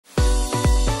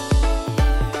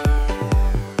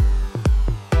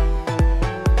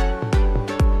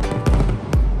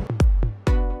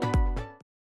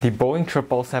The Boeing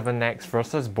 777X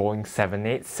versus Boeing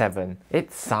 787,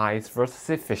 its size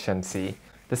versus efficiency.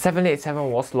 The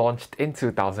 787 was launched in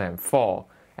 2004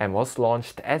 and was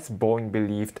launched as Boeing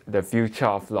believed the future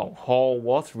of long haul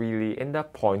was really in the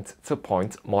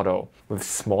point-to-point model, with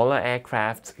smaller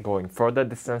aircraft going further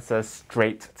distances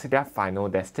straight to their final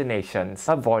destinations,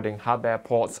 avoiding hub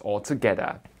airports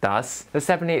altogether. Thus, the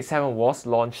 787 was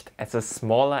launched as a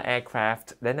smaller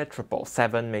aircraft than the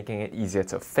 777, making it easier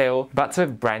to fill, but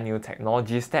with brand new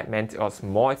technologies that meant it was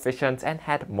more efficient and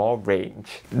had more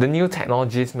range. The new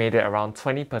technologies made it around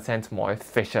 20% more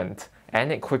efficient, and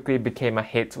it quickly became a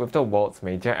hit with the world's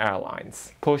major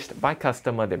airlines. Pushed by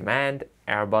customer demand,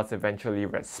 Airbus eventually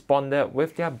responded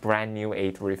with their brand new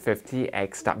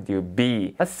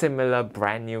A350XWB, a similar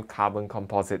brand new carbon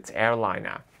composite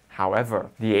airliner.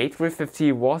 However, the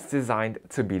A350 was designed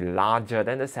to be larger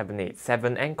than the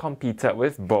 787 and competed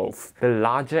with both. The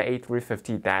larger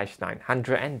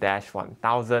A350-900 and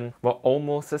 -1000 were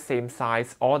almost the same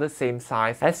size or the same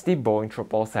size as the Boeing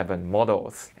 777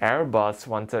 models. Airbus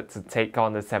wanted to take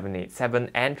on the 787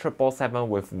 and 777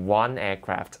 with one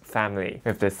aircraft family,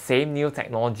 with the same new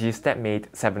technologies that made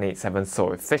 787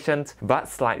 so efficient, but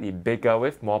slightly bigger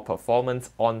with more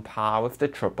performance on par with the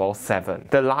 777.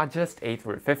 The largest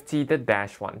A350, the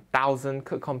 -1000,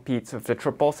 could compete with the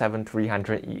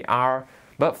 777-300ER,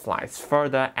 but flies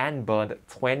further and burned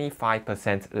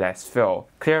 25% less fuel.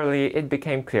 Clearly, it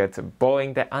became clear to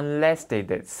Boeing that unless they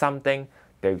did something,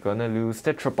 they're gonna lose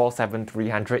the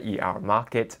 777-300ER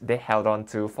market they held on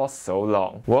to for so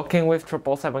long. Working with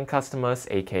 777 customers,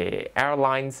 aka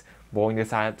airlines, Boeing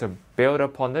decided to build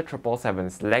upon the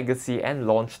 777's legacy and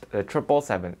launched the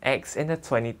 777X in the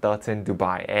 2013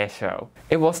 Dubai Air Show.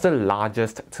 It was the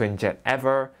largest twin-jet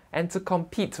ever, and to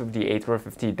compete with the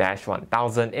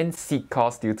A350-1000 in seat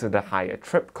cost due to the higher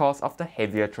trip cost of the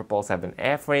heavier 777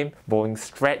 airframe, Boeing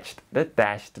stretched the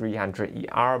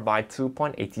 -300ER by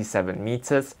 2.87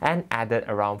 meters and added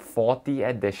around 40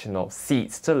 additional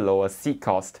seats to lower seat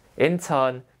cost. In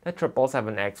turn, the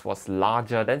 777X was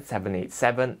larger than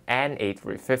 787 and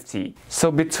A350.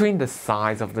 So between the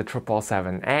size of the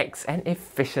 777X and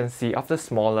efficiency of the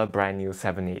smaller brand new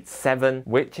 787,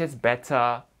 which is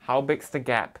better, how big's the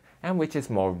gap, and which is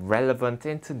more relevant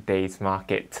in today's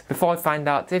market? Before I find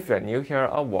out, if you're new here,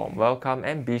 a warm welcome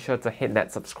and be sure to hit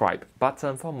that subscribe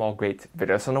button for more great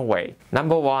videos on the way.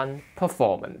 Number 1.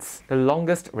 Performance. The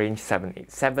longest range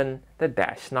 787, the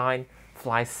 -9,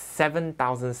 flies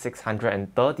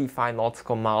 7,635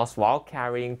 nautical miles while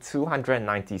carrying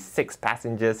 296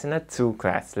 passengers in a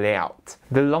two-class layout.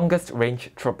 The longest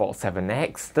range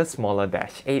 777X, the smaller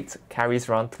 -8, carries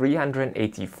around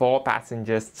 384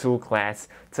 passengers two-class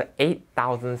to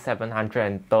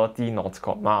 8,730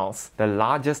 nautical miles. The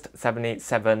largest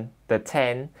 787, the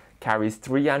 10, carries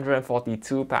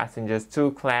 342 passengers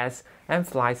two-class and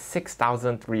flies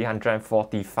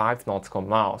 6,345 nautical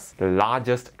miles. The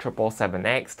largest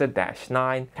 777X, the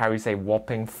 -9, carries a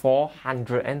whopping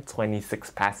 426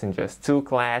 passengers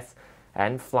two-class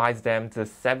and flies them to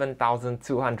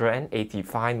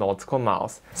 7,285 nautical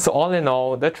miles. So all in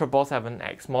all, the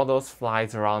 777X models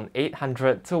flies around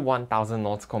 800 to 1,000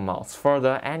 nautical miles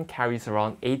further and carries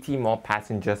around 80 more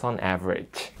passengers on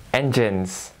average.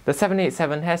 Engines. The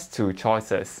 787 has two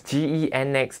choices, GE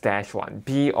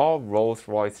NX-1B or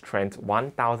Rolls-Royce Trent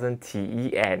 1000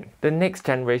 TEN. The next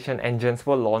generation engines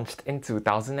were launched in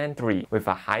 2003 with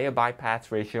a higher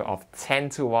bypass ratio of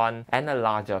 10:1 and a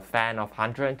larger fan of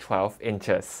 112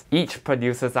 inches. Each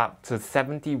produces up to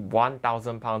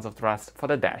 71,000 pounds of thrust for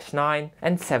the -9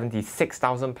 and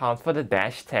 76,000 pounds for the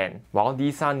 -10. While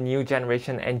these are new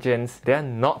generation engines, they are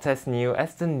not as new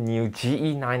as the new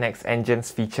GE9X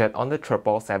engines featured on the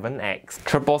 777X.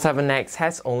 777X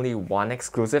has only one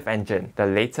exclusive engine. The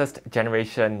latest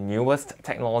generation, newest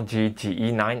technology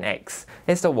GE9X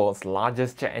is the world's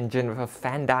largest jet engine with a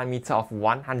fan diameter of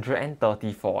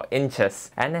 134 inches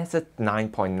and has a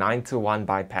 9.9:1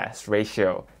 bypass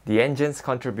ratio. The engines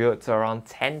contribute to around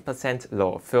 10%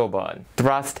 lower fuel burn.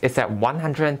 Thrust is at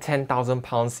 110,000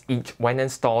 pounds each when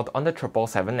installed on the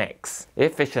 777X.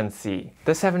 Efficiency.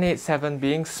 The 787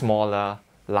 being smaller,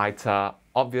 lighter,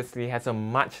 obviously has a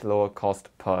much lower cost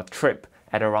per trip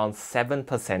at around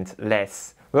 7%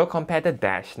 less. We'll compare the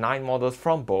 -9 models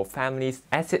from both families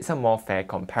as it's a more fair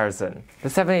comparison. The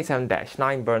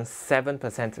 787-9 burns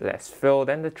 7% less fuel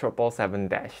than the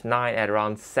 777-9 at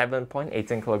around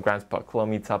 7.18 kg per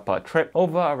kilometer per trip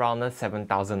over around a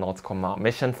 7,000 nautical mile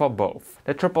mission for both.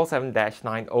 The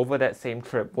 777-9 over that same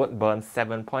trip would burn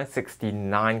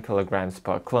 7.69 kg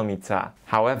per kilometer.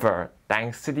 However,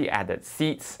 thanks to the added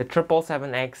seats, the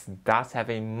 777X does have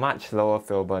a much lower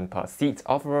fuel burn per seat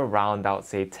of around, I would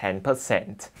say,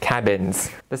 10%. Cabins.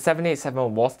 The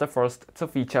 787 was the first to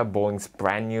feature Boeing's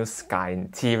brand new Sky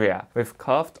interior. With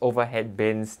curved overhead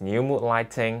bins, new mood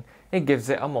lighting, it gives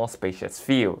it a more spacious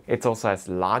feel. It also has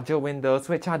larger windows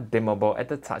which are dimmable at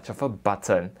the touch of a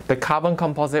button. The carbon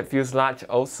composite fuselage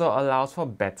also allows for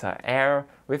better air,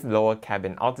 with lower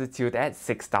cabin altitude at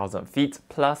 6,000 feet,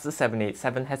 plus the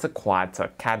 787 has a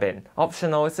quieter cabin.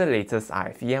 Optional is the latest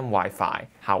IFE and Wi-Fi.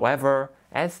 However,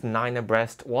 as 9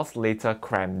 abreast was later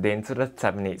crammed into the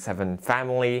 787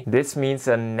 family, this means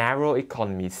a narrow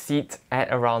economy seat at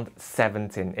around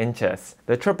 17 inches.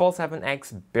 The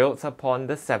 777X builds upon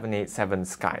the 787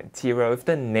 Sky interior with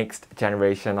the next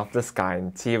generation of the Sky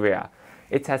interior.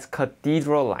 It has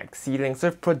cathedral-like ceilings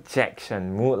with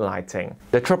projection mood lighting.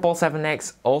 The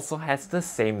 777X also has the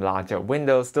same larger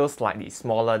windows, though slightly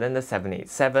smaller than the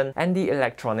 787, and the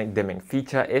electronic dimming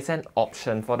feature is an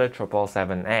option for the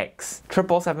 777X.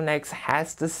 777X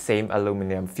has the same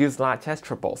aluminum fuselage as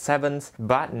 777s,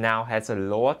 but now has a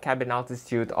lower cabin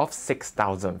altitude of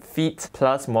 6,000 feet,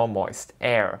 plus more moist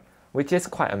air, which is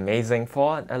quite amazing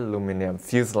for an aluminum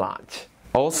fuselage.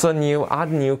 Also new are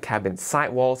the new cabin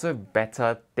sidewalls with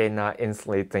better, thinner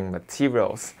insulating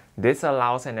materials. This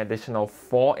allows an additional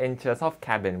 4 inches of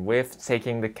cabin width,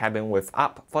 taking the cabin width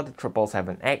up for the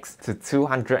 777X to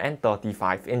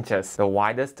 235 inches, the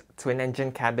widest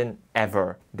twin-engine cabin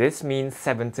ever. This means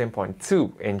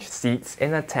 17.2-inch seats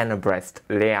in a 10 abreast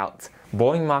layout.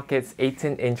 Boeing markets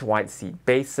 18-inch wide seat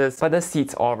bases, but the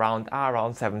seats all around are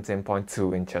around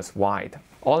 17.2 inches wide.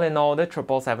 All in all, the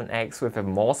 777X with a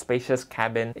more spacious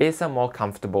cabin is a more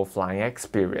comfortable flying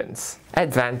experience.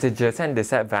 Advantages and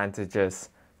disadvantages.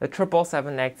 The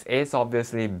 777X is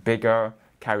obviously bigger,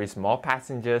 carries more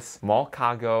passengers, more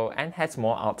cargo, and has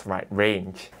more outright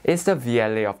range. It's the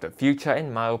VLA of the future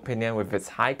in my opinion, with its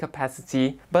high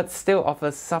capacity, but still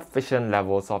offers sufficient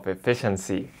levels of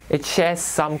efficiency. It shares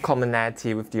some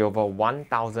commonality with the over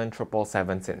 1,000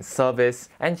 777s in service,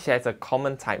 and shares a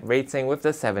common type rating with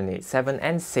the 787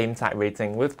 and same type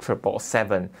rating with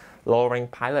 777, lowering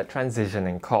pilot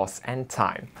transitioning costs and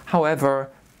time. However,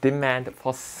 demand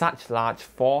for such large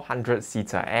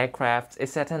 400-seater aircraft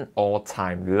is at an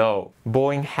all-time low.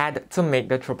 Boeing had to make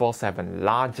the 777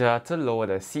 larger to lower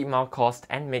the seat mile cost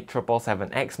and make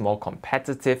 777X more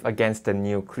competitive against the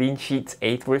new clean sheet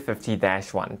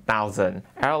A350-1000.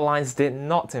 Airlines did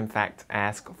not in fact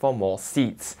ask for more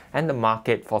seats, and the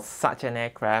market for such an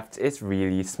aircraft is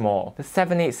really small. The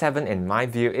 787 in my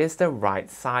view is the right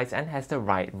size and has the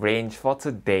right range for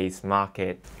today's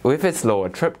market. With its lower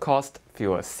trip cost,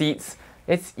 fewer seats,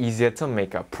 it's easier to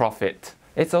make a profit.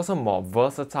 It's also more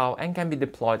versatile and can be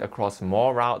deployed across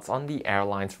more routes on the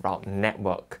airline's route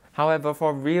network. However,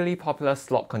 for really popular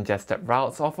slot congested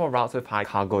routes or for routes with high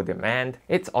cargo demand,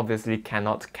 it obviously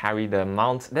cannot carry the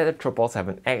amount that the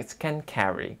 777X can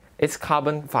carry. Its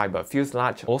carbon fiber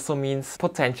fuselage also means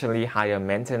potentially higher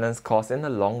maintenance costs in the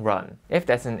long run. If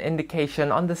there's an indication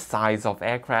on the size of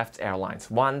aircraft airlines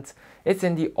want, it's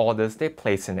in the orders they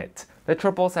place in it. The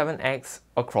 777X,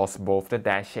 across both the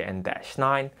Dash 8 and Dash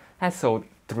 9, has sold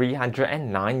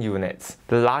 309 units.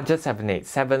 The larger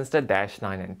 787s, the Dash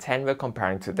 9 and 10 we're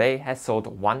comparing today, has sold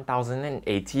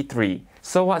 1,083.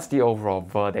 So what's the overall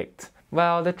verdict?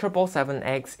 Well, the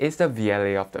 777X is the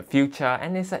VLA of the future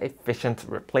and is an efficient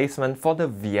replacement for the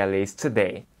VLAs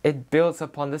today. It builds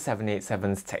upon the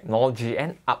 787's technology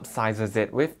and upsizes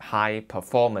it with high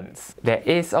performance. There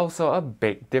is also a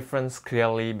big difference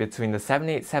clearly between the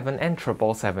 787 and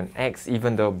 777X,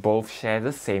 even though both share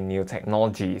the same new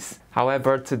technologies.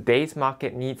 However, today's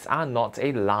market needs are not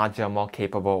a larger, more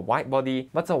capable widebody,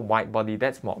 but a widebody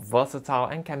that's more versatile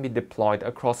and can be deployed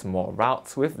across more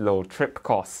routes with low trip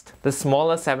cost. The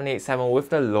smaller 787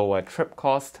 with the lower trip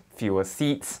cost, fewer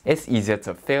seats, is easier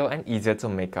to fill and easier to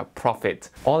make a profit.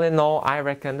 All in all, I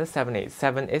reckon the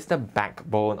 787 is the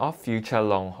backbone of future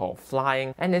long-haul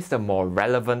flying and is the more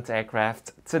relevant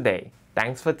aircraft today.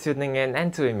 Thanks for tuning in,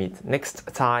 and till we meet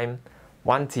next time,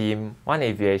 one team, one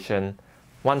aviation,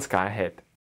 one sky ahead.